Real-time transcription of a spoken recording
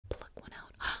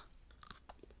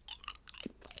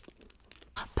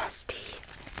bestie,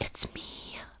 it's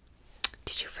me.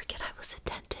 Did you forget I was a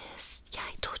dentist? Yeah,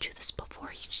 I told you this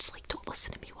before. You just like don't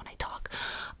listen to me when I talk.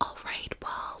 Alright,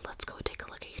 well, let's go take a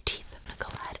look at your teeth. I'm gonna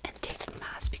go ahead and take a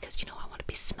mask because you know I want to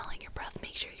be smelling your breath.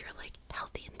 Make sure you're like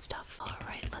healthy and stuff.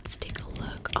 Alright, let's take a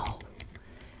look. Oh,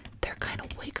 they're kind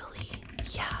of wiggly.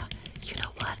 Yeah, you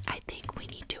know what? I think we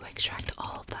need to extract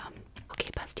all of them. Okay,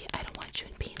 bestie, I don't want you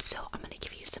in pain, so I'm gonna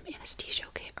give you some anesthesia,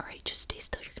 okay? Alright, just